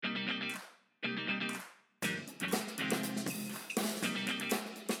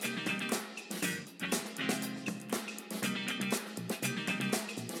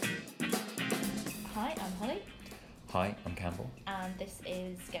Hi, I'm Campbell. And this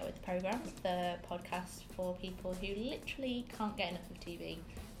is Get With The Programme, the podcast for people who literally can't get enough of TV.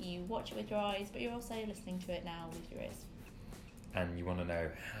 You watch it with your eyes, but you're also listening to it now with your ears. And you want to know,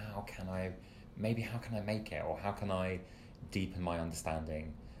 how can I make it, or how can I deepen my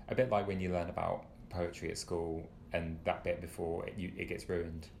understanding? A bit like when you learn about poetry at school and that bit before it gets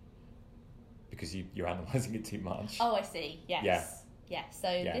ruined because you're analysing it too much. Oh, I see. Yes. Yeah. Yeah. So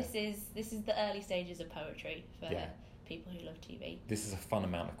this is the early stages of poetry for people who love TV. This is a fun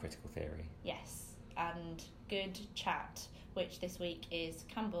amount of critical theory. Yes, and good chat, which this week is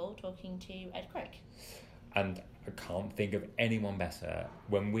Campbell talking to Ed Crick. And I can't think of anyone better.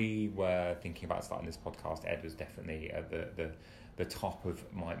 When we were thinking about starting this podcast, Ed was definitely at the top of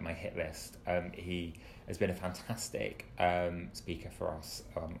my hit list. He has been a fantastic speaker for us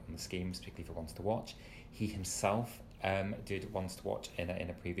on the schemes, particularly for Ones to Watch. He himself did Ones to Watch in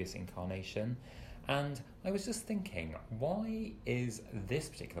a previous incarnation. And I was just thinking, why is this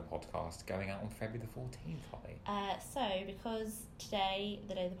particular podcast going out on February the 14th, Holly? So, because today,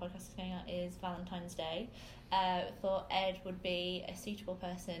 the day the podcast is going out, is Valentine's Day, I thought Ed would be a suitable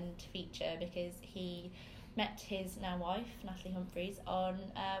person to feature because he met his now wife, Natalie Humphreys,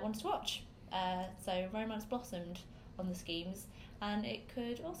 on Ones to Watch. So romance blossomed on the schemes, and it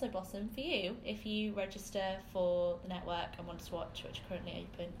could also blossom for you if you register for the network and Ones to Watch, which are currently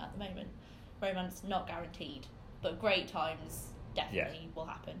open at the moment. Romance not guaranteed, but great times definitely will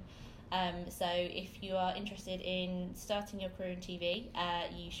happen. So if you are interested in starting your career in TV,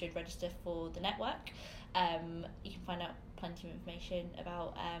 you should register for the network. You can find out plenty of information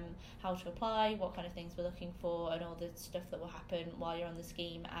about how to apply, what kind of things we're looking for, and all the stuff that will happen while you're on the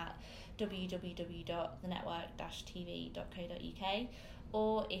scheme at www.thenetwork-tv.co.uk.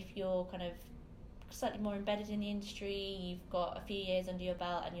 Or if you're kind of slightly more embedded in the industry, you've got a few years under your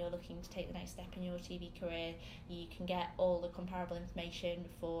belt and you're looking to take the next step in your TV career, you can get all the comparable information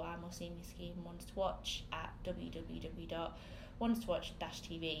for our more senior scheme Ones to Watch at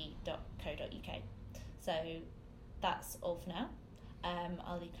www.onestowatch-tv.co.uk. So that's all for now.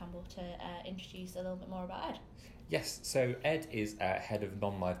 I'll leave Campbell to introduce a little bit more about Ed. Yes, so Ed is head of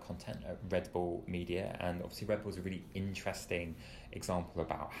non-live content at Red Bull Media, and obviously Red Bull is a really interesting example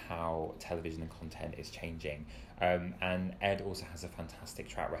about how television and content is changing. And Ed also has a fantastic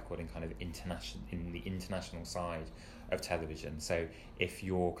track record in kind of the international side of television. So if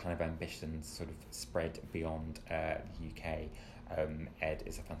your kind of ambitions sort of spread beyond the UK, Ed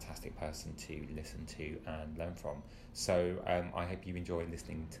is a fantastic person to listen to and learn from. So I hope you enjoy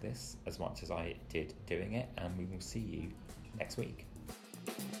listening to this as much as I did doing it, and we will see you next week.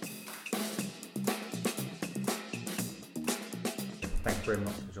 Thank you very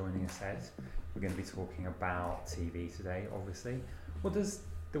much for joining us, Ed. We're going to be talking about TV today, obviously. What does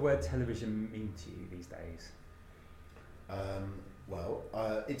the word television mean to you these days?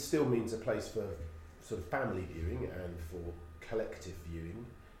 It still means a place for sort of family viewing and for collective viewing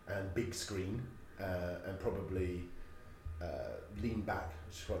and big screen and probably lean back,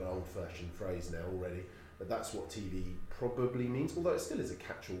 which is quite an old-fashioned phrase now already, but that's what TV probably means, although it still is a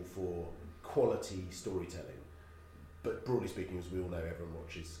catch-all for quality storytelling. But broadly speaking, as we all know, everyone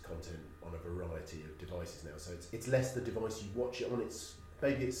watches content on a variety of devices now, so it's less the device you watch it on,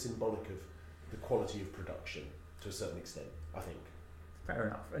 maybe it's symbolic of the quality of production to a certain extent, I think. Fair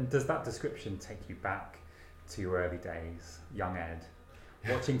enough. And does that description take you back to your early days, young Ed,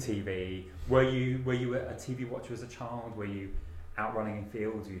 watching TV? Were you a TV watcher as a child? Were you out running in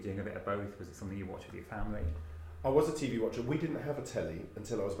fields? Were you doing a bit of both? Was it something you watched with your family? I was a TV watcher. We didn't have a telly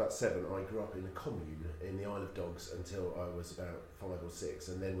until I was about 7. I grew up in a commune in the Isle of Dogs until I was about 5 or 6,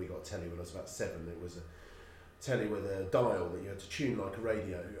 and then we got a telly when I was about 7. It was a telly with a dial that you had to tune like a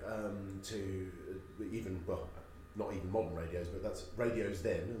radio not even modern radios, but that's radios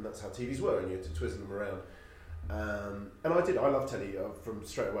then, and that's how TVs were, and you had to twizzle them around. And I love telly from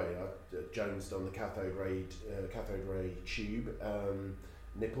straight away. I jonesed on the cathode ray tube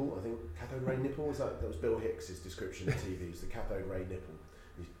nipple. I think cathode ray nipple that was Bill Hicks's description of TV. It's the cathode ray nipple.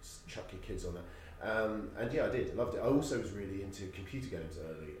 You chuck your kids on that. And yeah, I did. I loved it. I also was really into computer games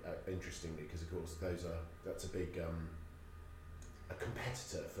early, interestingly, because of course that's a big a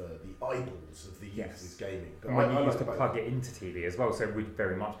competitor for the eyeballs of the youth with gaming. But I used to plug it into TV as well, so it would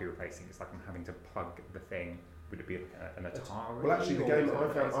very much be replacing. It's like I'm having to plug the thing. Would it be like an Atari? Well, actually, the game I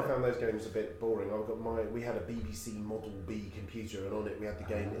found those games a bit boring. We had a BBC Model B computer, and on it we had the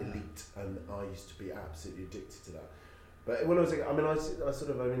game Elite, and I used to be absolutely addicted to that. But when I was, I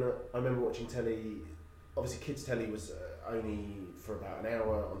remember watching telly. Obviously, kids' telly was only for about an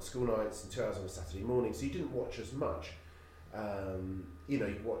hour on school nights and 2 hours on a Saturday morning, so you didn't watch as much.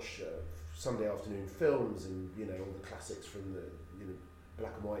 You'd watch Sunday afternoon films, and all the classics from the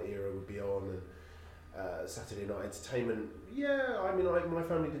black and white era would be on, and Saturday night entertainment. Yeah, I mean, my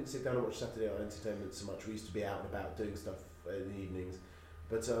family didn't sit down and watch Saturday night entertainment so much. We used to be out and about doing stuff in the evenings,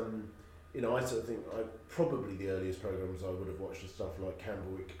 but I sort of think probably the earliest programs I would have watched are stuff like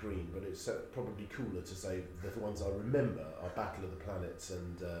Campbell, Green, but it's probably cooler to say the ones I remember are Battle of the Planets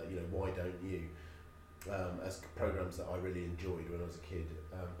and Why Don't You, as programs that I really enjoyed when I was a kid.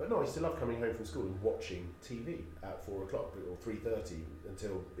 But no, I used to love coming home from school and watching TV at 4 o'clock or 3:30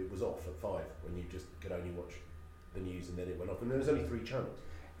 until it was off at 5, when you just could only watch the news and then it went off. And there was only 3 channels.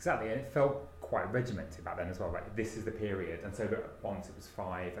 Exactly, and it felt quite regimented back then as well. Like, this is the period, and so that once it was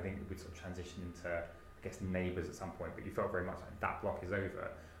 5, I think it would sort of transition into, I guess, Neighbours at some point. But you felt very much like that block is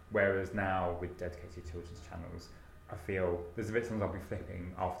over. Whereas now with dedicated children's channels, I feel there's a bit sometimes I'll be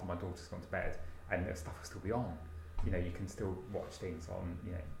flipping after my daughter's gone to bed, and the stuff will still be on. You can still watch things on,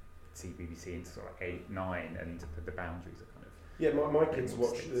 CBBC into sort of like 8, 9, and the boundaries are kind of. Yeah, my kids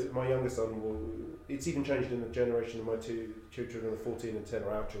watch. My younger son will. It's even changed in the generation of my 2 children, the 14 and 10,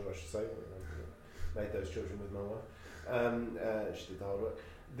 or our children, I should say. I made those children with my wife. She did the hard work.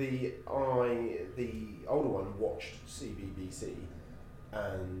 The older one watched CBBC,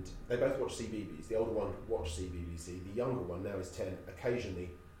 and they both watch CBBC. The older one watched CBBC. The younger one, now is 10, occasionally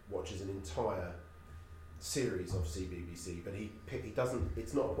watches an entire series of CBBC, but he doesn't.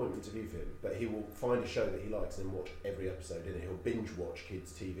 It's not appointment to view for him, but he will find a show that he likes and watch every episode in it. He'll binge watch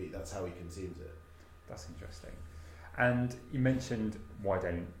kids' TV. That's how he consumes it. That's interesting. And you mentioned Why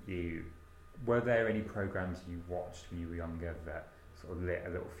Don't You? Were there any programs you watched when you were younger that sort of lit a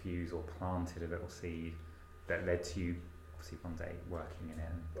little fuse or planted a little seed that led to you, obviously, one day working in it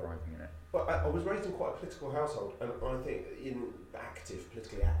and thriving in it? Well, I was raised in quite a political household, and I think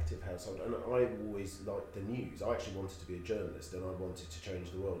politically active household, and I always liked the news. I actually wanted to be a journalist, and I wanted to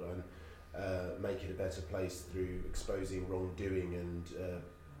change the world and make it a better place through exposing wrongdoing and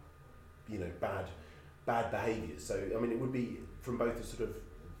bad behaviours. So I mean, it would be from both a sort of,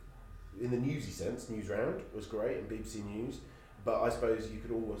 in the newsy sense, Newsround was great and BBC News, but I suppose you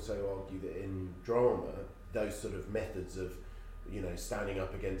could also argue that in drama, those sort of methods of standing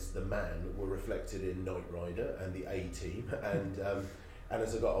up against the man were reflected in Knight Rider and the A-Team, and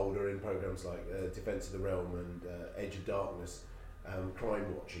as I got older, in programmes like Defence of the Realm and Edge of Darkness,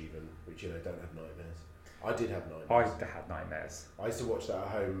 Crime Watch even, which don't have nightmares. I did have nightmares. I had nightmares. I used to watch that at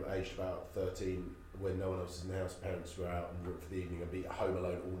home, aged about 13, when no one else was in the house. Parents were out and worked for the evening. I'd be home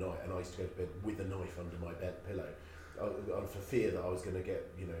alone all night, and I used to go to bed with a knife under my bed pillow, for fear that I was going to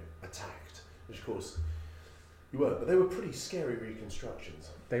get attacked, which of course you weren't, but they were pretty scary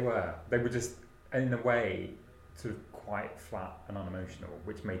reconstructions. They were just, in a way, sort of quite flat and unemotional,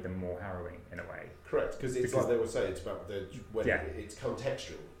 which made them more harrowing in a way. Correct, because like they would say, it's about it's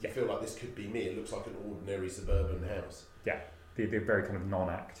contextual. You feel like this could be me. It looks like an ordinary suburban house. Yeah, they're very kind of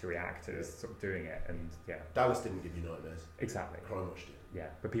non-actory actors sort of doing it, and yeah. Dallas didn't give you nightmares. Exactly. Crime Watch did. Yeah,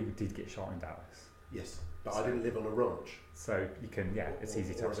 but people did get shot in Dallas. Yes, but I didn't live on a ranch. So you can, it's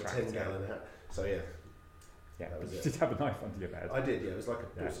easy to abstract. Or a 10-gallon hat. So yeah. Yeah, but you did have a knife under your bed. I did, yeah. It was like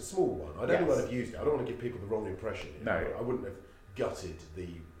it was a small one. I don't think I'd have used it. I don't want to give people the wrong impression. No. I wouldn't have gutted the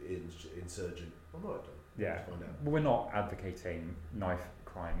insurgent. I might have done. Yeah. Find out. We're not advocating knife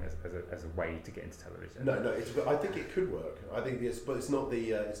crime as a way to get into television. No. I think it could work. I think but it's not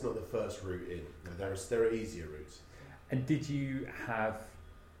the first route in. No, there are easier routes. And did you have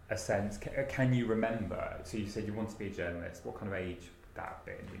a sense? Can you remember? So you said you wanted to be a journalist. What kind of age would that have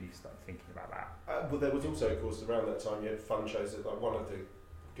been when you started thinking about that? Well, there was also, of course, around that time you had fun shows. Like one of the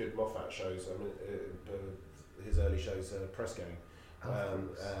good Moffat shows. I mean, his early shows, Press Gang.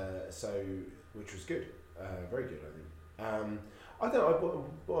 Which was good, very good, I think. I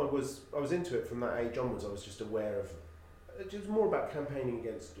was into it from that age onwards. I was just aware of. It was more about campaigning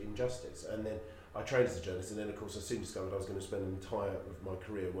against injustice, and then I trained as a journalist, and then of course I soon discovered I was going to spend an entire of my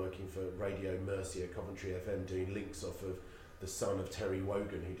career working for Radio Mercia, Coventry FM, doing links off of the son of Terry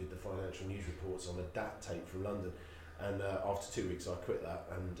Wogan, who did the financial news reports on a DAT tape from London. And after 2 weeks, I quit that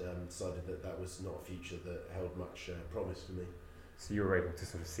and decided that was not a future that held much promise for me. So you were able to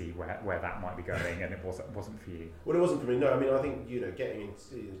sort of see where that might be going, and it wasn't for you. Well, it wasn't for me. No, I mean, I think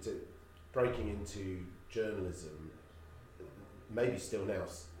breaking into journalism, maybe still now,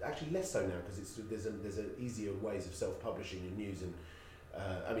 actually less so now, because there's easier ways of self-publishing your news, and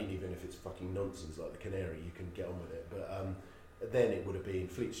I mean, even if it's fucking nonsense like the Canary, you can get on with it. But then it would have been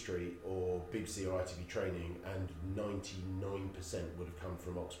Fleet Street or BBC or ITV Training, and 99% would have come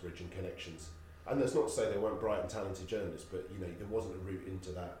from Oxbridge and connections. And that's not to say they weren't bright and talented journalists, but there wasn't a route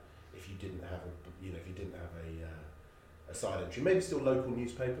into that if you didn't have a side entry. Maybe still local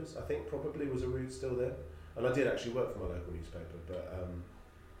newspapers, I think probably was a route still there. And I did actually work for my local newspaper, but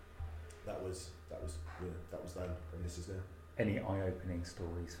that was then, and this is now. Any eye-opening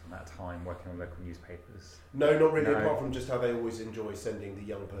stories from that time working on local newspapers? No, not really, apart from just how they always enjoy sending the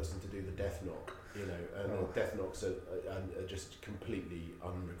young person to do the death knock, and death knocks are just completely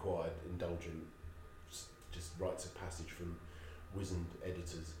unrequired, indulgent, just rites of passage from wizened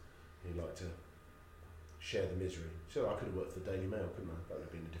editors who like to share the misery. So I could have worked for the Daily Mail, couldn't I? That would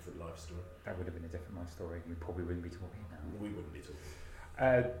have been a different life story. That would have been a different life story. We probably wouldn't be talking now. We wouldn't be talking.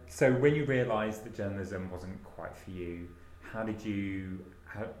 So when you realised that journalism wasn't quite for you, did you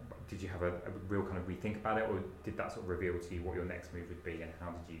have a real kind of rethink about it, or did that sort of reveal to you what your next move would be, and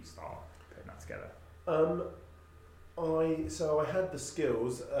how did you start putting that together? I had the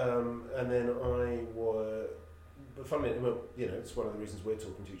skills, and then but funnily, well, it's one of the reasons we're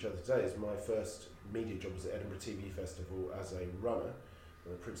talking to each other today. Is my first media job was at Edinburgh TV Festival as a runner,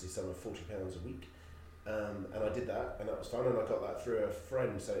 on a princely sum of £40 a week. And I did that, and that was fun, and I got that through a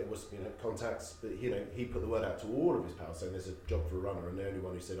friend, so it was contacts, but he put the word out to all of his pals saying there's a job for a runner, and the only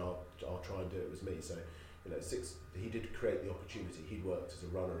one who said I'll try and do it was me. So he did create the opportunity. He'd worked as a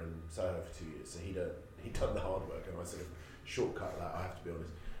runner in Soho for 2 years, so he'd done the hard work, and I sort of shortcut that, I have to be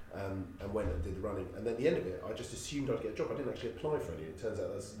honest, and went and did the running. And at the end of it, I just assumed I'd get a job. I didn't actually apply for any. It turns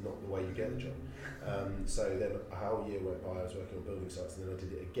out that's not the way you get the job. So then a whole year went by. I was working on building sites, and then I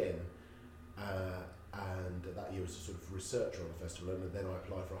did it again. And that year was a sort of researcher on the festival, and then I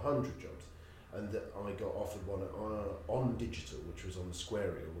applied for 100 jobs, and I got offered one on digital, which was on the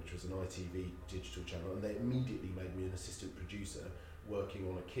Square Reel, which was an ITV digital channel, and they immediately made me an assistant producer working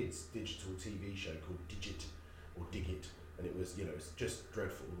on a kids digital TV show called Digit, and it was it's just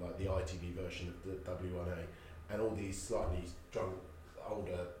dreadful, like the ITV version of the W1A, and all these slightly drunk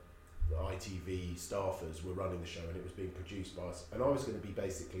older ITV staffers were running the show, and it was being produced by us, and I was going to be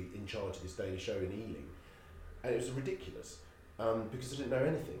basically in charge of this daily show in Ealing, and it was ridiculous because I didn't know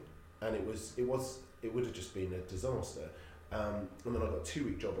anything, and it would have just been a disaster. And then I got a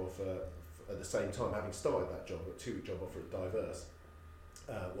 2-week job offer at the same time, having started that job. I got a 2-week job offer at Diverse,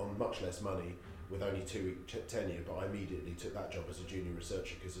 one much less money with only 2-week tenure, but I immediately took that job as a junior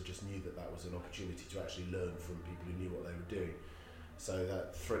researcher because I just knew that was an opportunity to actually learn from people who knew what they were doing. So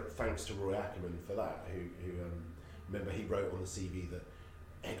that thanks to Roy Ackerman for that, who remember he wrote on the CV that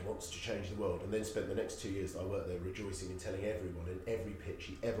Ed wants to change the world, and then spent the next 2 years that I worked there rejoicing and telling everyone in every pitch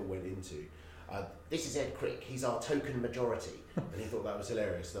he ever went into, this is Ed Crick, he's our token majority. And he thought that was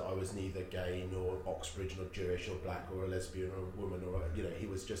hilarious, that I was neither gay nor Oxbridge nor Jewish or black or a lesbian or a woman, or he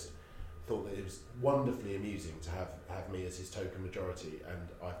was just thought that it was wonderfully amusing to have me as his token majority,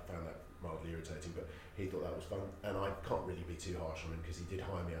 and I found that mildly irritating, but he thought that was fun, and I can't really be too harsh on him because he did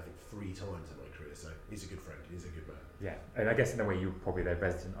hire me I think 3 times in my career, so he's a good friend, he's a good man. Yeah, and I guess in a way you're probably their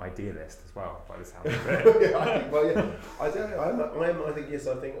resident idealist as well, by the sound of it.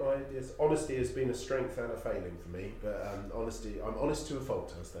 Yes, honesty has been a strength and a failing for me, but I'm honest to a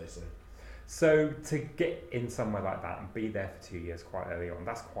fault, as they say. So to get in somewhere like that and be there for 2 years quite early on,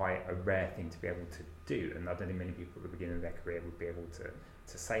 that's quite a rare thing to be able to do, and I don't think many people at the beginning of their career would be able to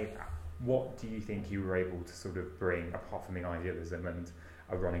say that. What do you think you were able to sort of bring, apart from the idealism and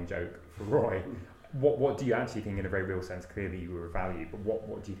a running joke for Roy? What do you actually think, in a very real sense? Clearly you were of value, but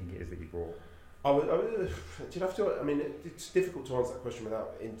what do you think it is that you brought? It's difficult to answer that question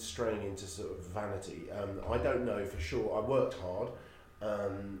without straying into sort of vanity. I don't know for sure. I worked hard.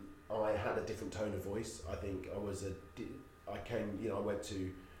 I had a different tone of voice. I think I went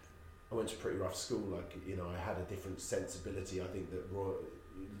to a pretty rough school. I had a different sensibility. I think that Roy,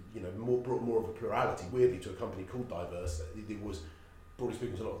 brought more of a plurality, weirdly, to a company called Diverse. There was, broadly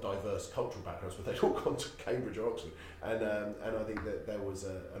speaking, a lot of diverse cultural backgrounds, but they'd all gone to Cambridge or Oxford, and I think that there was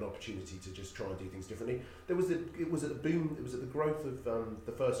an opportunity to just try and do things differently. It was at the growth of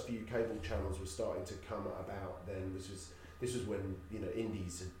the first few cable channels were starting to come about. Then this was when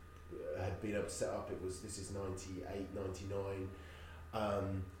indies had been able to set up. This is 98,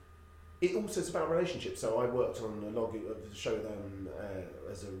 99. It also is about relationships. So I worked on a log of the show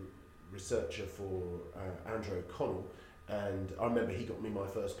as a researcher for Andrew O'Connell, and I remember he got me my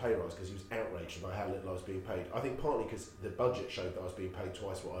first pay rise because he was outraged about how little I was being paid. I think partly because the budget showed that I was being paid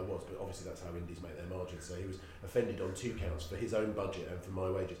twice what I was, but obviously that's how indies make their margins. So he was offended on 2 counts, for his own budget and for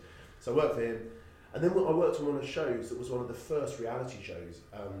my wages. So I worked for him, and then I worked on one of the shows that was one of the first reality shows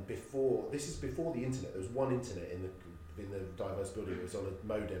before the internet. There was one internet in the Diverse building. It was on a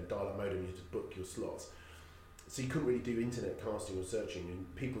modem, dial-up modem. You had to book your slots, so you couldn't really do internet casting or searching,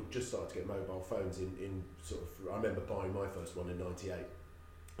 and people just started to get mobile phones in sort of. I remember buying my first one in '98,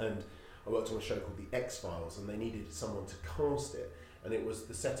 and I worked on a show called The X-Files, and they needed someone to cast it. And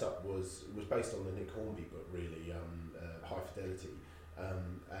the setup was based on the Nick Hornby book, really, High Fidelity,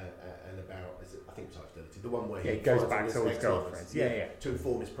 and about, I think it's High Fidelity, the one where he goes back to his girlfriends, to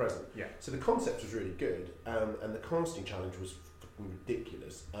inform his present. Yeah. So the concept was really good, and the casting challenge was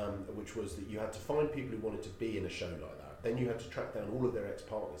ridiculous, which was that you had to find people who wanted to be in a show like that. Then you had to track down all of their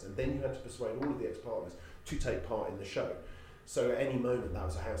ex-partners, and then you had to persuade all of the ex-partners to take part in the show. So at any moment, that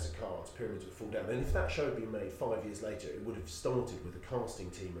was a house of cards, pyramids would fall down. And if that show had been made 5 years later, it would have started with a casting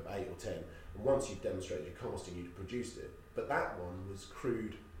team of 8 or 10. And once you'd demonstrated your casting, you'd produced it. But that one was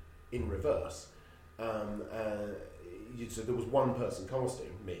crewed in reverse. So there was one person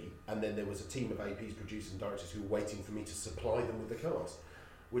casting, me, and then there was a team of APs, producers and directors who were waiting for me to supply them with the cast,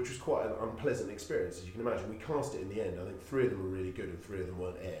 which was quite an unpleasant experience, as you can imagine. We cast it in the end. I think 3 of them were really good and 3 of them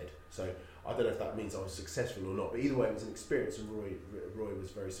weren't aired. So I don't know if that means I was successful or not, but either way it was an experience, and Roy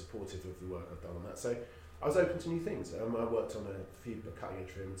was very supportive of the work I've done on that. So I was open to new things. I worked on a few cutting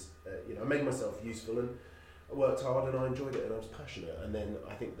edge films. I made myself useful, and I worked hard, and I enjoyed it, and I was passionate. And then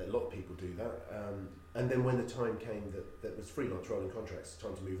I think that a lot of people do that. And then when the time came that was freelance rolling contracts,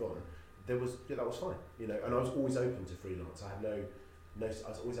 time to move on, that was fine. And I was always open to freelance. I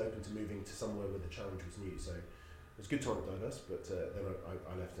was always open to moving to somewhere where the challenge was new. So it was a good time at Diverse, but then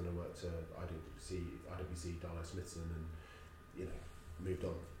I left and I worked at IWC, Darlow Smithson, and moved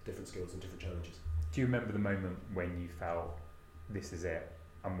on. Different skills and different challenges. Do you remember the moment when you felt, this is it,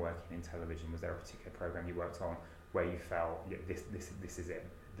 I'm working in television? Was there a particular programme you worked on where you felt, this is it,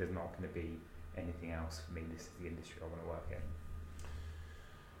 there's not going to be anything else for me, this is the industry I want to work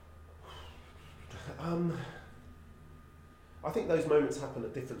in? I think those moments happen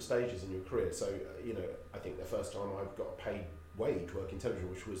at different stages in your career. So, I think the first time I got a paid wage working television,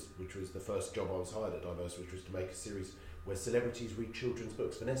 which was the first job I was hired at Diverse, which was to make a series where celebrities read children's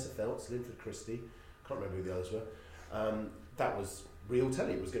books. Vanessa Feltz, Linford Christie, can't remember who the others were. That was real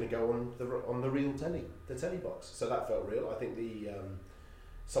telly. It was going to go on the real telly, the telly box. So that felt real. I think the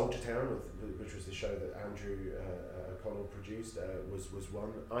Soldier Town, which was the show that Andrew Connell produced, was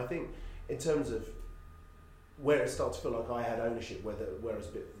one. I think in terms of where it started to feel like I had ownership, whereas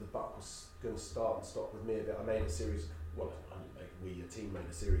the buck was going to start and stop with me a bit. I made a series, a team made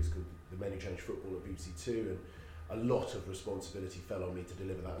a series called The Menu Change Football at BBC Two, and a lot of responsibility fell on me to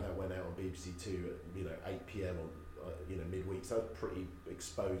deliver that, and that went out on BBC Two at 8 PM on midweek. So a pretty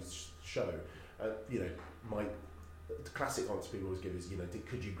exposed show. My classic answer people always give is,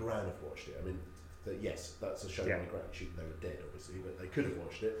 could your gran have watched it? I mean, yes, that's a show my gran, they were dead obviously, but they could have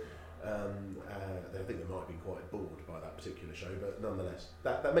watched it. I think they might have been quite bored by that particular show, but nonetheless,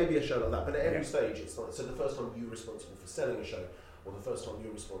 that may be a show like that. But at every stage, it's like, so the first time you're responsible for selling a show, or the first time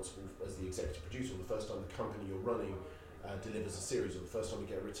you're responsible as the executive producer, or the first time the company you're running delivers a series, or the first time you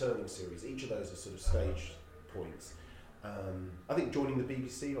get a returning series, each of those are sort of stage points. I think joining the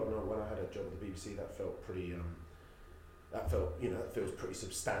BBC, when I had a job at the BBC, that felt pretty. That feels pretty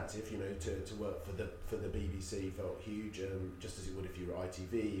substantive. To work for the BBC felt huge, just as it would if you were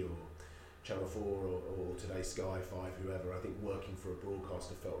ITV or Channel 4 or Today Sky 5, whoever. I think working for a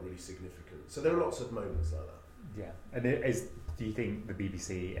broadcaster felt really significant. So there are lots of moments like that. Yeah, and do you think the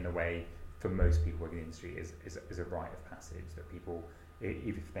BBC, in a way, for most people in the industry, is a rite of passage that people,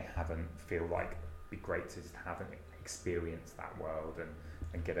 even if they haven't, feel like it'd be great to just have experience that world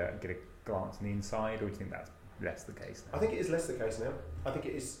and get a glance on the inside, or do you think that's less the case now? I think it is less the case now. I think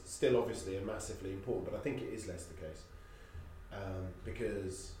it is still obviously and massively important, but I think it is less the case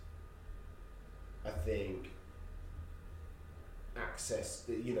because I think access,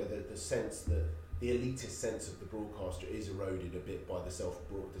 the sense that the elitist sense of the broadcaster is eroded a bit by the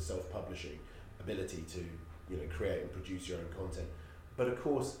self-publishing ability to create and produce your own content. But of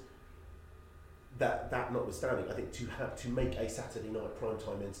course, that notwithstanding, I think to make a Saturday night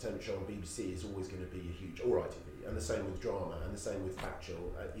primetime entertainment show on BBC is always going to be a huge, or ITV, and the same with drama, and the same with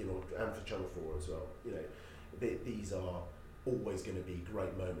factual, and for Channel 4 as well. These are always going to be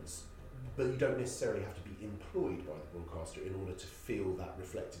great moments, but you don't necessarily have to be employed by the broadcaster in order to feel that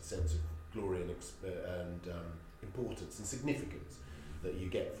reflected sense of glory and importance and significance that you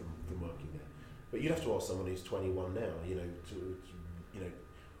get from working there. But you'd have to ask someone who's 21 now,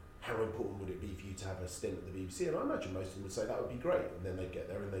 how important would it be for you to have a stint at the BBC? And I imagine most of them would say that would be great, and then they'd get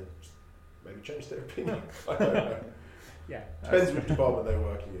there and they'd maybe change their opinion. I don't know. Yeah, depends which department they're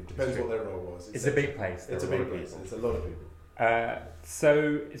working in. Depends what their role was. It's a big place. It's a big place. It's a lot of people.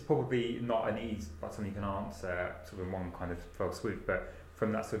 So it's probably not an easy button you can answer sort of in one kind of fell swoop, but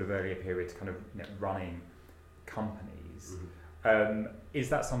from that sort of earlier period to kind of running companies, is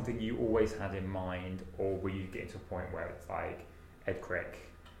that something you always had in mind, or were you getting to a point where it's like Ed Crick,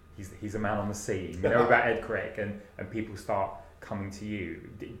 he's a man on the scene. You know about Ed Crick, and people start coming to you.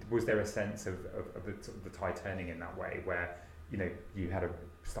 Was there a sense of the tide turning in that way, where you had to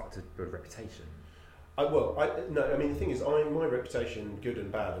start to build a reputation? No. I mean, the thing is, my reputation, good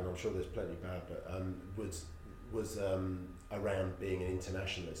and bad, and I'm sure there's plenty bad, but was around being an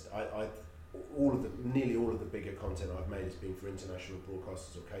internationalist. Nearly all of the bigger content I've made has been for international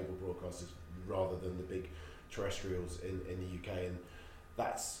broadcasters or cable broadcasters rather than the big terrestrials in the UK, and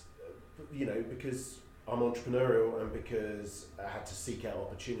that's because I'm entrepreneurial and because I had to seek out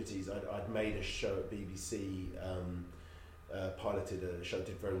opportunities. I'd made a show at BBC, piloted a show that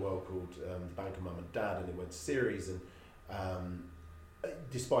did very well called The Banker Mum and Dad, and it went to series, and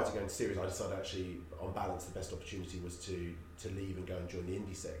despite it going to series, I decided actually, on balance, the best opportunity was to leave and go and join the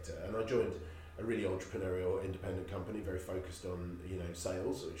indie sector. And I joined a really entrepreneurial, independent company, very focused on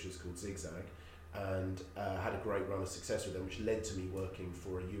sales, which is called Zigzag, and had a great run of success with them, which led to me working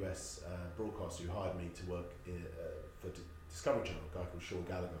for a US broadcaster who hired me to work for Discovery Channel. A guy called Sean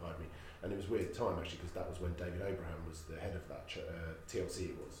Gallagher hired me, and it was a weird time actually, because that was when David Abraham was the head of that TLC.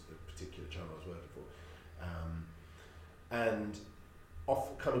 It was the particular channel I was working for, and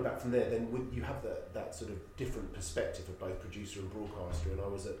coming back from there, then you have that sort of different perspective of both producer and broadcaster. And I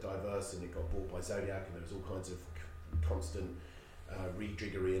was at Diverse, and it got bought by Zodiac, and there was all kinds of constant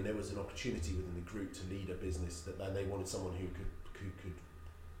rejiggery, and there was an opportunity within the group to lead a business that they wanted someone who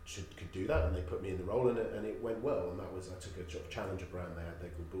could do that, and they put me in the role, and it went well. And that was, I took a challenger brand they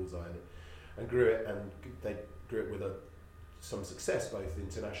called Bullseye, and grew it, and they grew it with some success both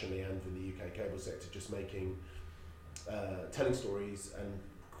internationally and in the UK cable sector, just making telling stories and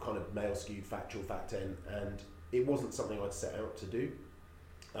kind of male skewed factual fact end, and it wasn't something I'd set out to do,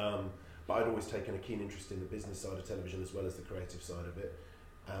 but I'd always taken a keen interest in the business side of television as well as the creative side of it,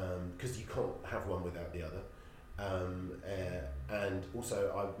 because you can't have one without the other, and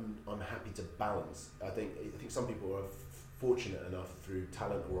also I'm happy to balance. I think some people are fortunate enough through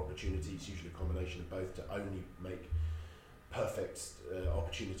talent or opportunity, it's usually a combination of both, to only make perfect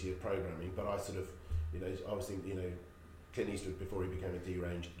opportunity of programming, but I sort of I was thinking, Clint Eastwood, before he became a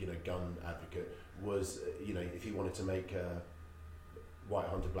deranged, gun advocate, was, if he wanted to make White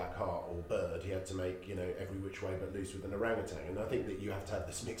Hunter, Black Heart or Bird, he had to make, Every Which Way But Loose with an orangutan. And I think that you have to have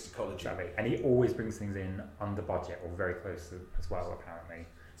this mixed ecology. Exactly. And he always brings things in under budget or very close to, as well, apparently.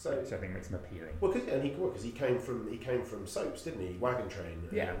 So I think makes him appealing. Well, because he came from soaps, didn't he? Wagon Train,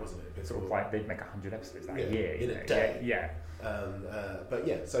 wasn't it? Sort of like they'd make 100 episodes that year in a day. Yeah. But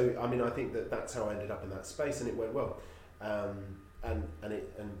yeah, so I mean, I think that's how I ended up in that space, and it went well, and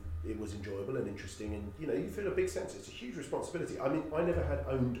it was enjoyable and interesting, and you feel a big sense. It's a huge responsibility. I mean, I never had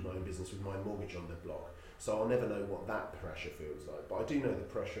owned my own business with my mortgage on the block, so I'll never know what that pressure feels like. But I do know the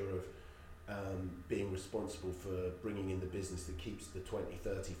pressure of being responsible for bringing in the business that keeps the 20,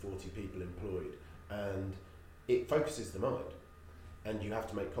 30, 40 people employed, and it focuses the mind, and you have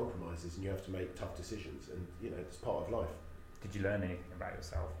to make compromises and you have to make tough decisions, and it's part of life. Did you learn anything about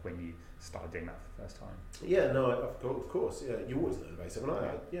yourself when you started doing that for the first time? Yeah, no, of course. Yeah, you always learn about yourself,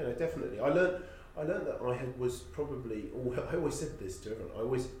 and definitely. I learned that I was probably. I always said this to everyone. I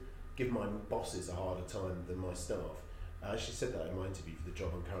always give my bosses a harder time than my staff. I actually said that in my interview for the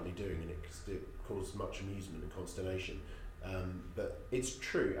job I'm currently doing, and it caused much amusement and consternation. But it's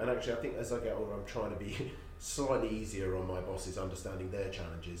true, and actually, I think as I get older, I'm trying to be slightly easier on my bosses, understanding their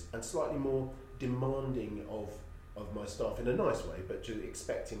challenges, and slightly more demanding of my staff in a nice way, but to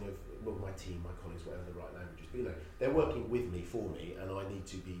expecting of my team, my colleagues, whatever the right language is. But they're working with me, for me, and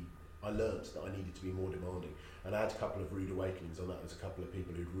I learnt that I needed to be more demanding. And I had a couple of rude awakenings on that. There's a couple of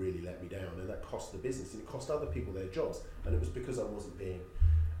people who'd really let me down, and that cost the business, and it cost other people their jobs, and it was because I wasn't being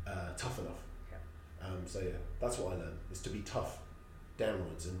tough enough. So that's what I learned, is to be tough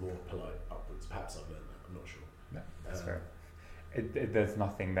downwards and more polite upwards. Perhaps I've learned that, I'm not sure. No, that's fair. There's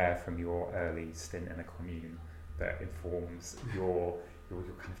nothing there from your early stint in a commune that informs your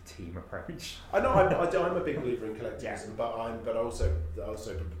kind of team approach. I know I'm a big believer in collectivism, but I also I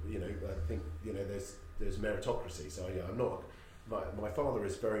think there's meritocracy. So I'm not. My father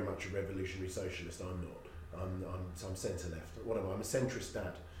is very much a revolutionary socialist. I'm not. I'm centre left. What am I? I'm a centrist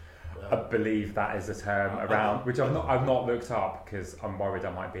dad. I believe that is a term around which I've not looked up because I'm worried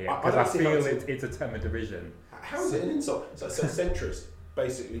I might be it, because I feel it's a term of derision. How is it an insult? So centrist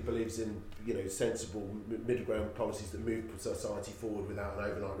basically believes in sensible middle ground policies that move society forward without an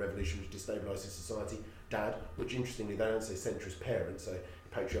overnight revolution which destabilises society. Dad, which interestingly they don't say centrist parent, so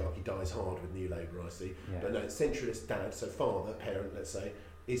patriarchy dies hard with New Labour, I see. Yeah. But no, centralist dad, so father, parent, let's say,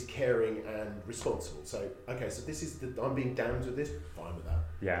 is caring and responsible. So, okay, so this is I'm being damned with this, fine with that.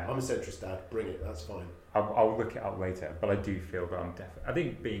 Yeah. I'm a centrist dad, bring it, that's fine. I'll look it up later, but I do feel that I'm definitely... I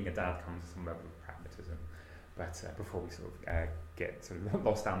think being a dad comes with some level of pragmatism, but before we sort of get sort of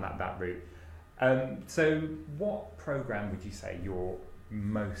lost down that route. So what programme would you say you're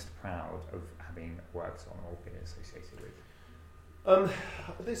most proud of having worked on or been associated with?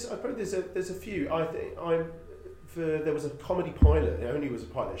 There's a few. There was a comedy pilot. It only was a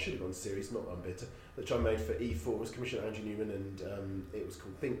pilot. It should have gone series. Not that I'm bitter. Which I made for E4. It was commissioned Andrew Newman, and it was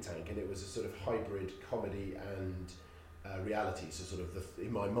called Think Tank, and it was a sort of hybrid comedy and reality. So sort of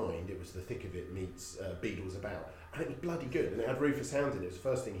in my mind, it was the thick of it meets Beadle's About, and it was bloody good. And it had Rufus Hound in it. It was the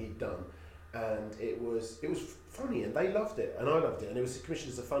first thing he'd done, and it was funny, and they loved it, and I loved it, and it was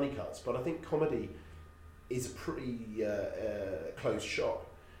commissioned as a funny cuts. But I think comedy is a pretty closed shop,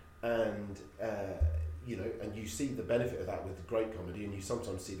 and and you see the benefit of that with great comedy, and you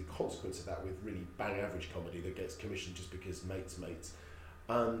sometimes see the consequence of that with really bang average comedy that gets commissioned just because mates.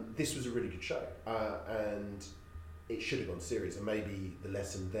 This was a really good show, and it should have gone series, and maybe the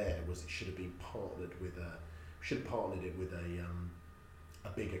lesson there was it should have been partnered with a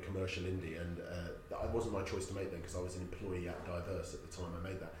bigger commercial indie, and it wasn't my choice to make them because I was an employee at Diverse at the time I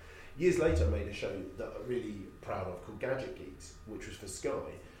made that. Years later, I made a show that I'm really proud of called Gadget Geeks, which was for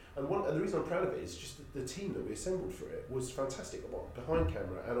Sky. And the reason I'm proud of it is just the team that we assembled for it was fantastic, behind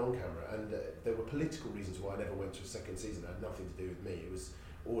camera and on camera. And there were political reasons why I never went to a second season. It had nothing to do with me. It was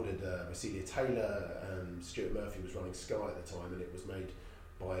ordered by Celia Taylor, and Stuart Murphy was running Sky at the time, and it was made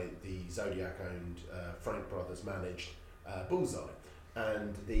by the Zodiac-owned, Frank Brothers managed Bullseye.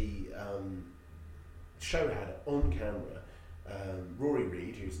 And the show had on camera Rory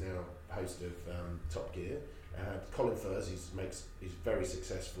Reid, who's now host of Top Gear, Colin Furze, he's very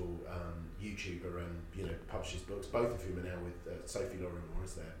successful YouTuber and publishes books, both of whom are now with Sophie Laurie-Moore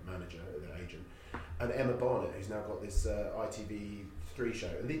as their manager, their agent, and Emma Barnett, who's now got this ITV3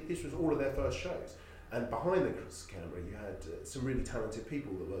 show, and this was all of their first shows. And behind the camera, you had some really talented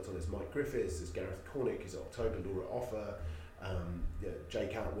people that worked on this. Mike Griffiths, there's Gareth Cornick, who's October, Laura Offer,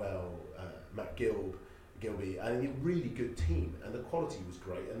 Jake Atwell, Matt Gilby, and a really good team, and the quality was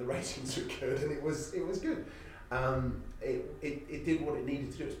great, and the ratings were good, and it was good. It did what it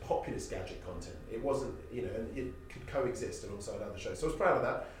needed to do. It was populist gadget content. It wasn't, and it could coexist alongside other shows. So I was proud of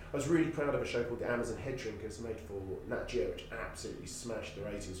that. I was really proud of a show called The Amazon Head Shrinkers, made for Nat Geo, which absolutely smashed the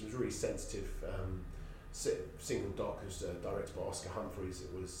ratings. It was a really sensitive single doc, was directed by Oscar Humphreys.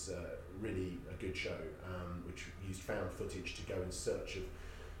 It was really a good show, which used found footage to go in search of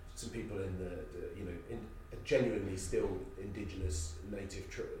some people in in a genuinely still indigenous native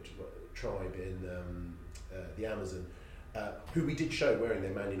tribe in the Amazon, who we did show wearing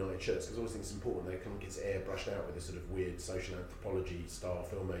their Man United shirts, because I always think it's important they come gets airbrushed out with this sort of weird social anthropology style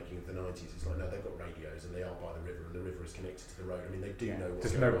filmmaking of the 90s. It's like, no, they've got radios and they are by the river, and the river is connected to the road. I mean, they do know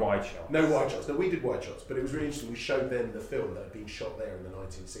what's going on. Wide shots. No wide shots. No, we did wide shots, but it was really interesting. We showed them the film that had been shot there in the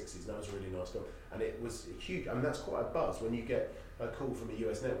 1960s, and that was a really nice film. And it was huge. I mean, that's quite a buzz when you get a call from a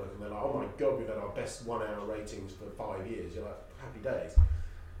US network and they're like, oh my God, we've had our best 1 hour ratings for 5 years. You're like, happy days.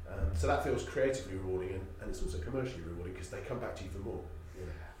 So that feels creatively rewarding, and it's also commercially rewarding because they come back to you for more.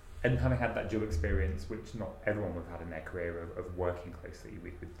 And having had that dual experience, which not everyone would have had in their career, of working closely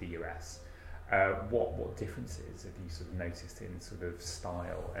with the US, what differences have you sort of noticed in sort of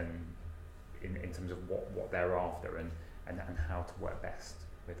style and in terms of what they're after and how to work best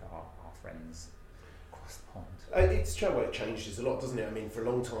with our friends across the pond? It's true, it changes a lot, doesn't it? I mean, for a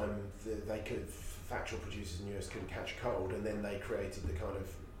long time, factual producers in the US couldn't catch a cold, and then they created the kind of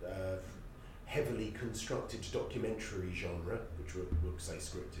heavily constructed documentary genre, which we'll say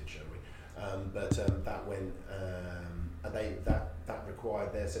scripted, shall we? That went, and that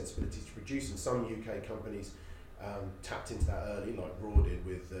required their sensibilities to produce, and some UK companies tapped into that early, like Raw did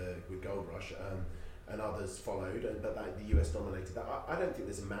with Gold Rush, and others followed, but the US dominated that. I don't think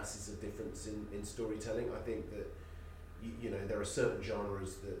there's a massive difference in storytelling. I think that there are certain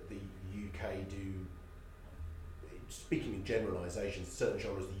genres that the UK do. Speaking in generalisations, certain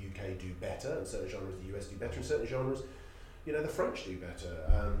genres the UK do better, and certain genres the US do better, and certain genres, the French do better.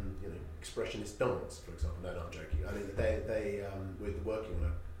 Expressionist dance, for example. No, I'm joking. I mean, we're working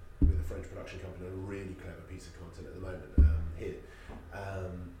with a French production company on a really clever piece of content at the moment here.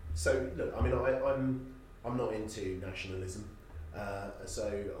 So look, I mean, I'm not into nationalism,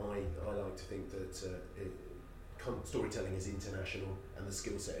 so I like to think that storytelling is international and the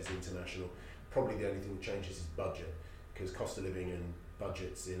skill set is international. Probably the only thing that changes is budget, because cost of living and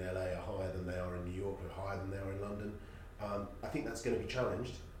budgets in LA are higher than they are in New York, or higher than they are in London. I think that's going to be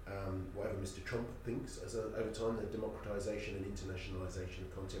challenged, whatever Mr. Trump thinks over time, the democratisation and internationalisation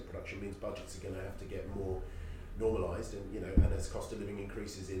of content production means budgets are going to have to get more normalised, and as cost of living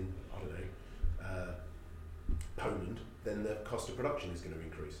increases in, I don't know, Poland, then the cost of production is going to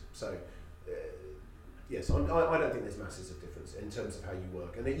increase. So, yes, I don't think there's masses of difference in terms of how you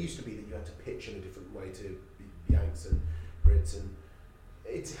work. And it used to be that you had to pitch in a different way to Yanks and Brits, and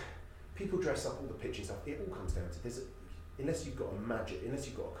people dress up all the pitching stuff. It all comes down to unless you've got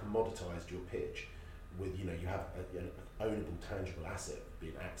commoditised your pitch with, you have an ownable, tangible asset, be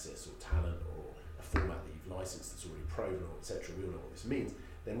it access or talent or a format that you've licensed that's already proven, or etc. We all know what this means.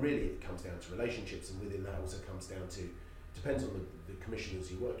 Then really it comes down to relationships, and within that also comes down to, depends on the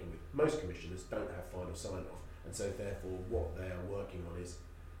commissioners you're working with. Most commissioners don't have final sign-off, and so therefore what they are working on is,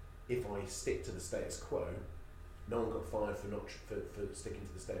 if I stick to the status quo, no one got fired for sticking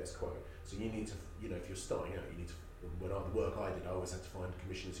to the status quo. So you need to, if you're starting out, you need to, the work I did, I always had to find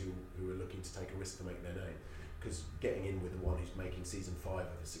commissioners who were looking to take a risk to make their name, because getting in with the one who's making season 5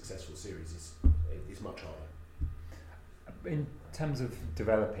 of a successful series is much harder. In terms of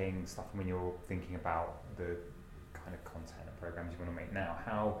developing stuff, when you're thinking about the kind of content and programs you want to make now,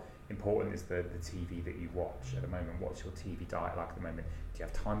 how important is the TV that you watch at the moment? What's your TV diet like at the moment? Do you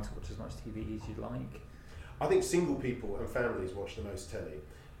have time to watch as much TV as you'd like? I think single people and families watch the most telly.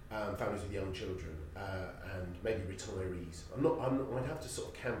 Families with young children and maybe retirees. I'd have to sort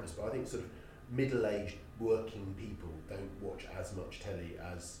of canvass, but I think sort of middle-aged working people don't watch as much telly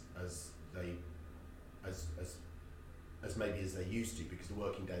as maybe as they used to, because the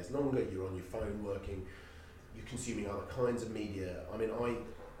working day is longer. You're on your phone working. You're consuming other kinds of media. I mean, I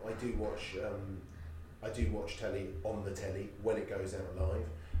do watch telly on the telly when it goes out live.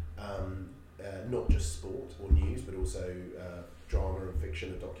 Not just sport or news, but also drama and fiction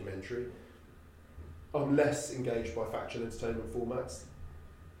and documentary. I'm less engaged by factual entertainment formats.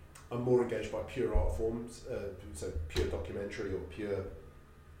 I'm more engaged by pure art forms, so pure documentary or pure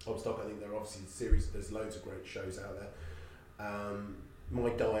Obstock. I think there are obviously there's loads of great shows out there. My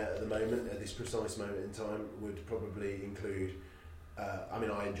diet at the moment, at this precise moment in time, would probably include,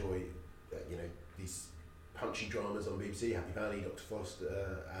 I enjoy, these punchy dramas on BBC, Happy Valley, Dr.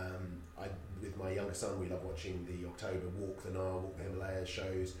 Foster. With my younger son, we love watching the October Walk the Nile, Walk the Himalayas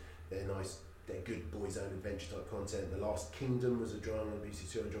shows. They're nice, they're good boys' own adventure type content. The Last Kingdom was a drama on BBC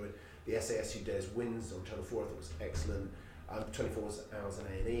 2 I enjoyed. The SAS Who Dares Wins on Channel 4 I thought was excellent. 24 Hours on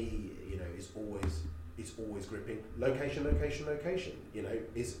A&E, is always gripping. Location.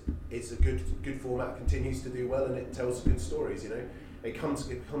 Is a good format, continues to do well, and it tells good stories. It becomes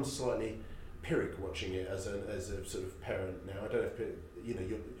slightly Pyrrhic watching it as a sort of parent now. I don't know if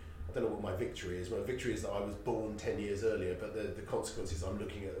I don't know what my victory is. My victory is that I was born 10 years earlier, but the consequences I'm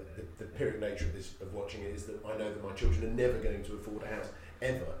looking at, the Pyrrhic nature of watching it is that I know that my children are never going to afford a house,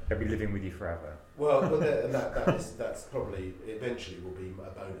 ever. They'll be living with you forever. Well, and that's probably, eventually will be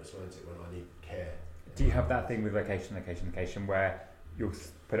a bonus, won't it, when I need care. Do you have that thing with location, where you'll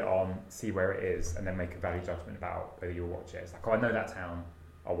put it on, see where it is, and then make a value judgment about whether you'll watch it? It's like, I know that town,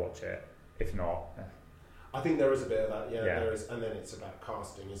 I'll watch it. If not... I think there is a bit of that, yeah. There is, and then it's about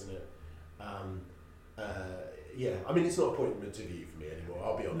casting, isn't it? It's not appointment to view for me anymore,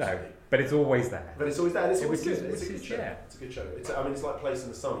 I'll be honest with you. But it's always there. And it's always good. It's a good show. Yeah. It's a good show. It's like Place in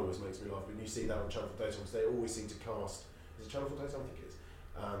the Sun always makes me laugh. When you see that on Channel 4 Daytime, they always seem to cast... Is it Channel 4 Daytime? I think it is.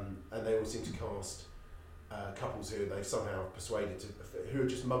 And they always seem to cast couples who they've somehow persuaded who are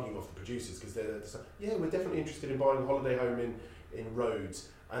just mugging off the producers, because they're just like, yeah, we're definitely interested in buying a holiday home in Rhodes.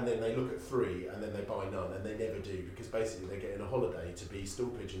 And then they look at 3 and then they buy none, and they never do, because basically they're getting a holiday to be stool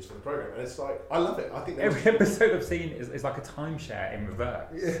pigeons for the programme. And it's like, I love it. I think every episode I've seen is like a timeshare in reverse.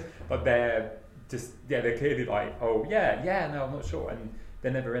 Yeah. But they're just, they're clearly like, no, I'm not sure. And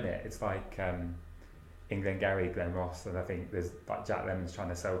they're never in it. It's like in Glengarry, Glen Ross, and I think there's like Jack Lemmon's trying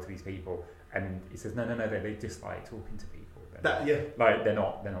to sell to these people. And he says, no, they just like talking to people. Like they're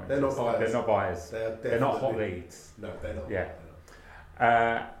not buyers. They're not buyers. They're not hot leads. No, they're not. Yeah.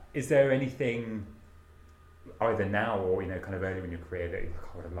 Is there anything either now or kind of early in your career that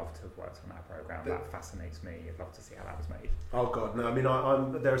I would have loved to have worked on that programme? That fascinates me. I'd love to see how that was made. Oh God, no! I mean,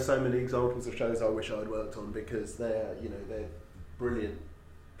 there are so many examples of shows I wish I'd worked on, because they're brilliant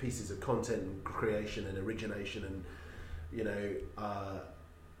pieces of content and creation and origination, and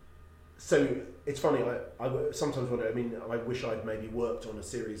so it's funny. I sometimes wonder. I mean, I wish I'd maybe worked on a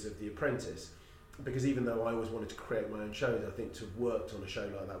series of The Apprentice. Because even though I always wanted to create my own shows, I think to have worked on a show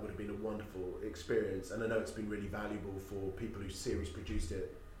like that would have been a wonderful experience. And I know it's been really valuable for people who series produced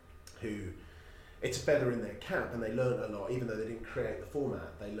it, who it's a feather in their cap, and they learn a lot. Even though they didn't create the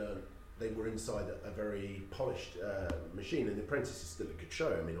format, they learn they were inside a very polished machine, and The Apprentice is still a good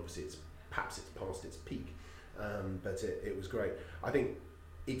show. I mean, obviously it's past its peak, but it was great. I think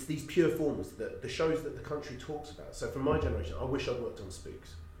it's these pure forms, the shows that the country talks about. So for my generation, I wish I'd worked on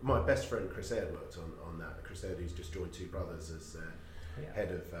Spooks. My best friend Chris Aird worked on that. Chris Aird, who's just joined Two Brothers as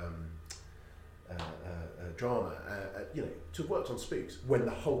head of drama, to have worked on Spooks when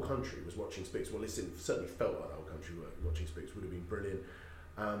the whole country was watching Spooks. Well, it certainly felt like the whole country were watching Spooks, would have been brilliant.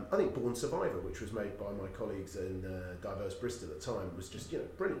 I think Born Survivor, which was made by my colleagues in Diverse Bristol at the time, was just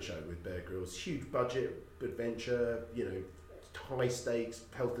brilliant show with Bear Grylls, huge budget, adventure, high stakes,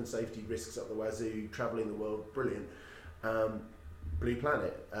 health and safety risks up the wazoo, travelling the world, brilliant. Blue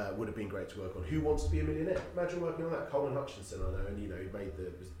Planet would have been great to work on. Who Wants to Be a Millionaire? Imagine working on that. Coleman Hutchinson, I know, and he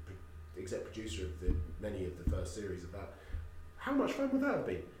was exec producer of many of the first series of that. How much fun would that have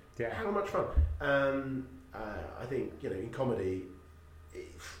been? Yeah. How much fun? I think in comedy,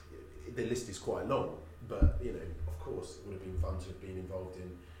 the list is quite long, but of course, it would have been fun to have been involved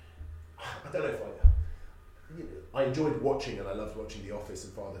in. I don't know if I enjoyed watching, and I loved watching The Office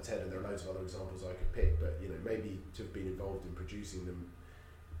and Father Ted, and there are loads of other examples I could pick, but maybe to have been involved in producing them,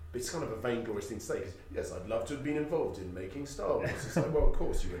 it's kind of a vainglorious thing to say, because yes, I'd love to have been involved in making Star Wars. It's like, well, of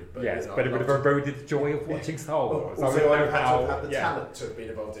course you would have, but yes, but it would have eroded the joy of watching Star Wars. Also, I had to have had the talent to have been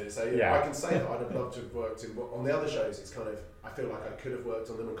involved in it, so I can say that I'd have loved to have worked on the other shows. It's kind of, I feel like I could have worked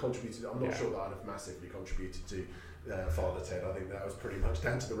on them and contributed. I'm not sure that I'd have massively contributed to Father Ted. I think that was pretty much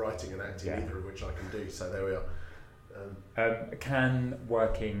down to the writing and acting, neither of which I can do, so there we are. Can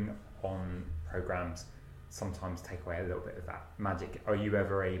working on programmes sometimes take away a little bit of that magic? Are you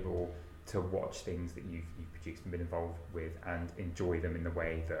ever able to watch things that you've produced and been involved with and enjoy them in the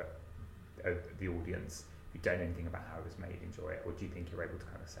way that the audience who don't know anything about how it was made enjoy it? Or do you think you're able to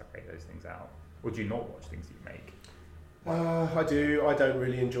kind of separate those things out? Or do you not watch things that you make? I do. I don't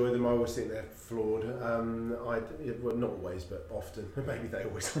really enjoy them. I always think they're flawed. Well, not always, but often. Maybe they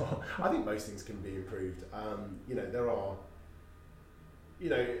always are. I think most things can be improved. There are.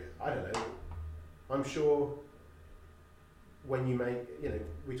 I don't know. I'm sure when you make,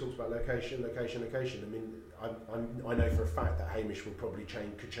 we talked about location. I mean, I know for a fact that Hamish will probably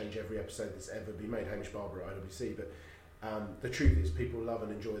could change every episode that's ever been made. Hamish Barber at IWC, but. The truth is, people love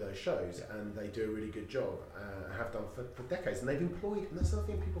and enjoy those shows, and they do a really good job, have done for decades, and they've employed, and that's another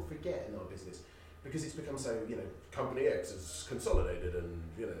thing people forget in our business, because it's become so, Company X is consolidated, and,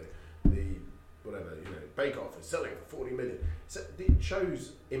 the, whatever, Bake Off is selling for 40 million. So the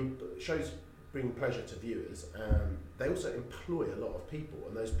shows bring pleasure to viewers, they also employ a lot of people,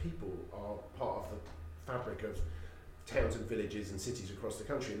 and those people are part of the fabric of towns and villages and cities across the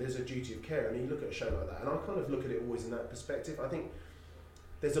country, and there's a duty of care. And you look at a show like that, and I kind of look at it always in that perspective. I think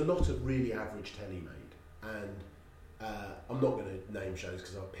there's a lot of really average telly made, and I'm not going to name shows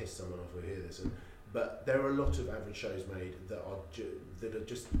because I'll piss someone off who hear this, but there are a lot of average shows made that are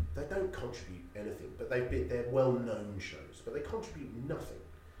just they don't contribute anything, but they're well-known shows, but they contribute nothing.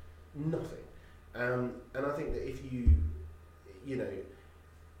 And I think that if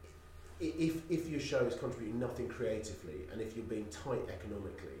if your show is contributing nothing creatively, and if you're being tight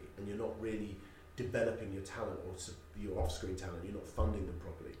economically, and you're not really developing your talent or your off-screen talent, you're not funding them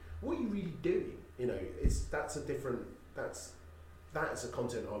properly, what are you really doing? That's a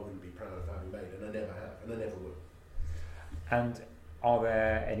content I wouldn't be proud of having made, and I never have, and I never will. And are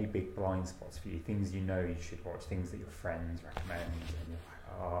there any big blind spots for you? Things you should watch, things that your friends recommend, and you're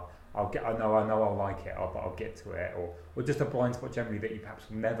like, I know I'll like it, but I'll get to it, or just a blind spot generally that you perhaps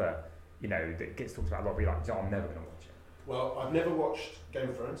will never, that gets talked about a lot, but you're like, I'm never going to watch it. Well, I've never watched Game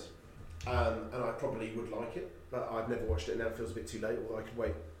of Thrones, and I probably would like it, but I've never watched it, and now it feels a bit too late, although I could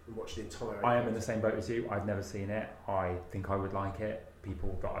wait and watch the entire... I am in the same boat as you. I've never seen it. I think I would like it.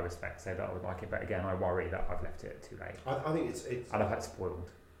 People that I respect say that I would like it, but again, I worry that I've left it too late. I think it's... And I've had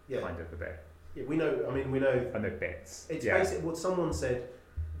spoiled, kind of a bit. Yeah, we know... I know bits. It's basically what someone said,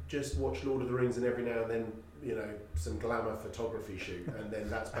 just watch Lord of the Rings and every now and then, some glamour photography shoot, and then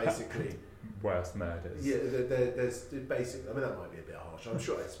that's basically... Worst murders. Yeah, there's basic. I mean, that might be a bit harsh. I'm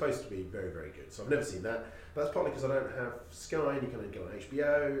sure it's supposed to be very, very good. So I've never seen that. But that's partly because I don't have Sky, and you can only go on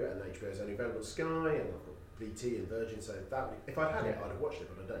HBO, and HBO is only available on Sky, and I've got BT and Virgin. So that if I'd had it, I'd have watched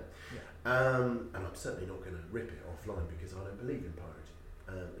it, but I don't. Yeah. And I'm certainly not going to rip it offline because I don't believe in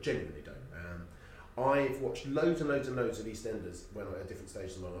pirating. Genuinely don't. I've watched loads and loads and loads of EastEnders when at different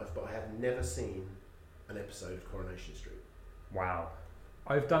stages of my life, but I have never seen an episode of Coronation Street. Wow.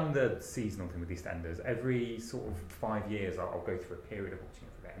 I've done the seasonal thing with EastEnders. Every sort of 5 years, I'll go through a period of watching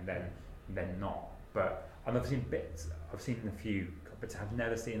it for a bit, and then not. But I've seen bits. I've seen a few, but to have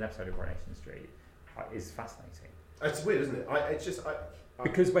never seen an episode of Coronation Street is fascinating. It's weird, isn't it?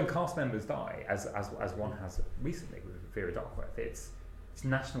 Because when cast members die, as one has recently with Vera Duckworth, it's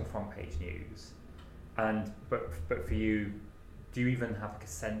national front page news, but for you, do you even have like a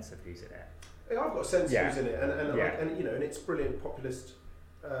sense of who's in it? Yeah, I've got a sense of who's in it, and Yeah. and it's brilliant populist.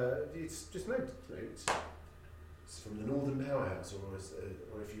 It's just it's from the Northern Powerhouse, or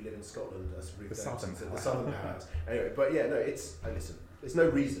if you live in Scotland, that's The Southern the Southern Powerhouse. Anyway, but yeah, no, listen. There's no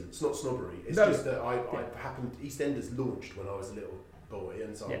reason. It's not snobbery. It's just that I happened. EastEnders launched when I was a little boy,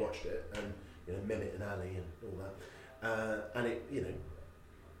 and so I watched it, and Mehmet and Ali and all that, and it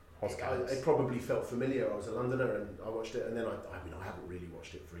it probably felt familiar. I was a Londoner, and I watched it, and then I haven't really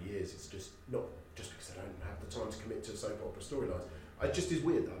watched it for years. It's just not just because I don't have the time to commit to soap opera storylines. It just is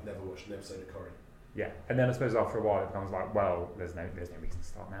weird that I've never watched an episode of Corrie. Yeah, and then I suppose after a while it becomes like, well, there's no reason to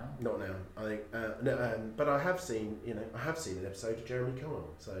start now. Not now, I think. But I have seen an episode of Jeremy Kyle.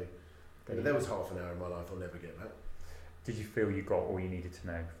 So there was half an hour in my life I'll never get back. Did you feel you got all you needed to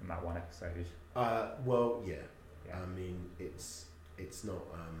know from that one episode? Well, yeah. I mean, it's not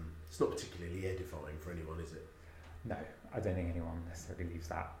particularly edifying for anyone, is it? No, I don't think anyone necessarily leaves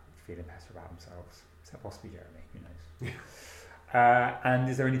that feeling better about themselves, except possibly Jeremy. Who knows? And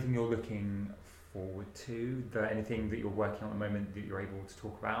is there anything you're looking forward to? Anything that you're working on at the moment that you're able to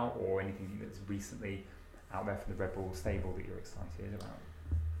talk about, or anything that's recently out there from the Red Bull stable that you're excited about?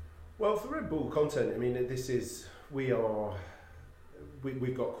 Well, for Red Bull content, I mean,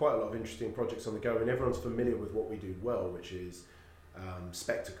 we've got quite a lot of interesting projects on the go, and everyone's familiar with what we do well, which is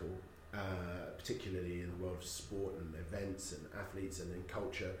spectacle, particularly in the world of sport and events and athletes and in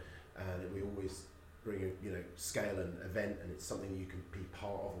culture, and we always bring scale an event, and it's something you can be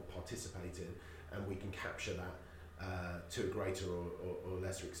part of or participate in, and we can capture that to a greater or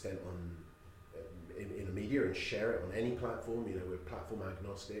lesser extent in the media and share it on any platform. We're platform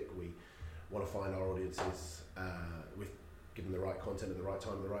agnostic. We want to find our audiences with given the right content at the right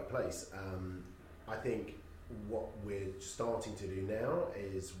time in the right place. I think what we're starting to do now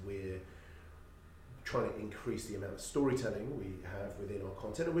is we're trying to increase the amount of storytelling we have within our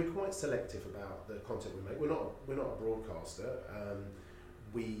content, and we're quite selective about the content we make. We're not a broadcaster.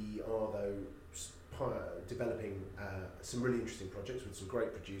 We are though developing some really interesting projects with some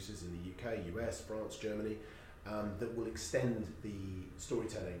great producers in the UK, US, France, Germany, that will extend the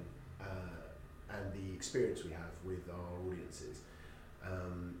storytelling and the experience we have with our audiences.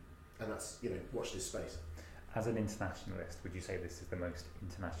 And that's, watch this space. As an internationalist, would you say this is the most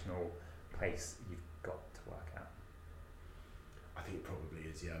international place you've got to work at? I think it probably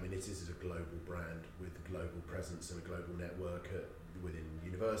is, yeah. I mean, this is a global brand with a global presence and a global network within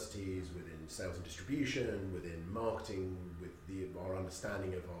universities, within sales and distribution, within marketing, with our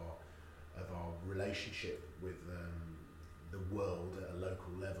understanding of our relationship with the world at a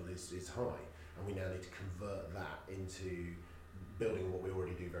local level is high, and we now need to convert that into building what we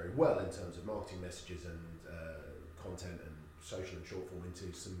already do very well in terms of marketing messages and content and social and short form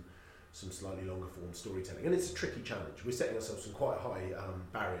into some slightly longer form storytelling. And it's a tricky challenge. We're setting ourselves some quite high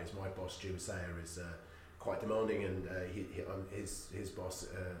barriers. My boss, Jim Sayer, is quite demanding, and his boss,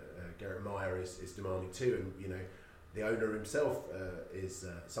 Garrett Meyer, is demanding too. And the owner himself is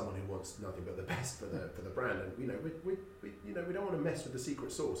someone who wants nothing but the best for the brand. And we don't want to mess with the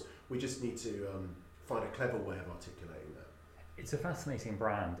secret sauce. We just need to find a clever way of articulating that. It's a fascinating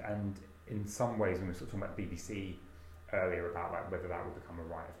brand, and in some ways, when we were talking about BBC earlier about whether that would become a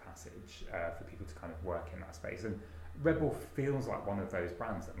rite of passage for people to kind of work in that space, and Red Bull feels like one of those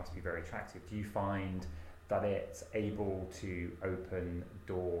brands that must be very attractive. Do you find that it's able to open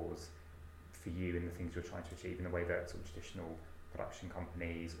doors for you in the things you're trying to achieve in a way that sort of traditional production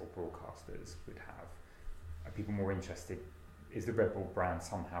companies or broadcasters would have? Are people more interested? Is the Red Bull brand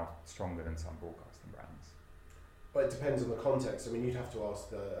somehow stronger than some broadcasting brands? Well, it depends on the context. I mean, you'd have to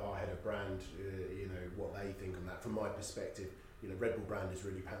ask our head of brand, what they think on that. From my perspective, Red Bull brand is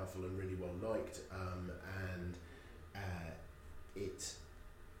really powerful and really well liked, and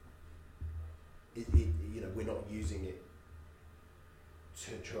we're not using it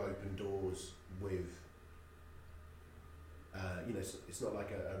to open doors with. It's not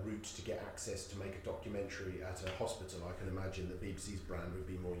like a route to get access to make a documentary at a hospital. I can imagine that BBC's brand would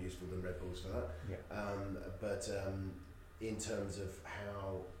be more useful than Red Bull's for that. Yeah. But in terms of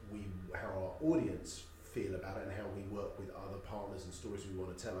how our audience feel about it and how we work with other partners and stories we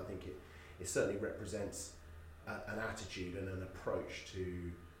want to tell, I think it certainly represents an attitude and an approach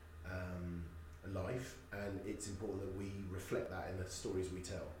to life, and it's important that we reflect that in the stories we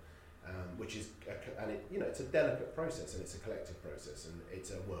tell. Which is, it's a delicate process, and it's a collective process, and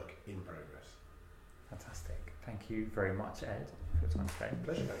it's a work in progress. Fantastic. Thank you very much, Ed, for your time today.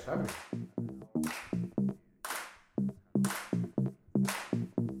 Pleasure. Thanks for having me.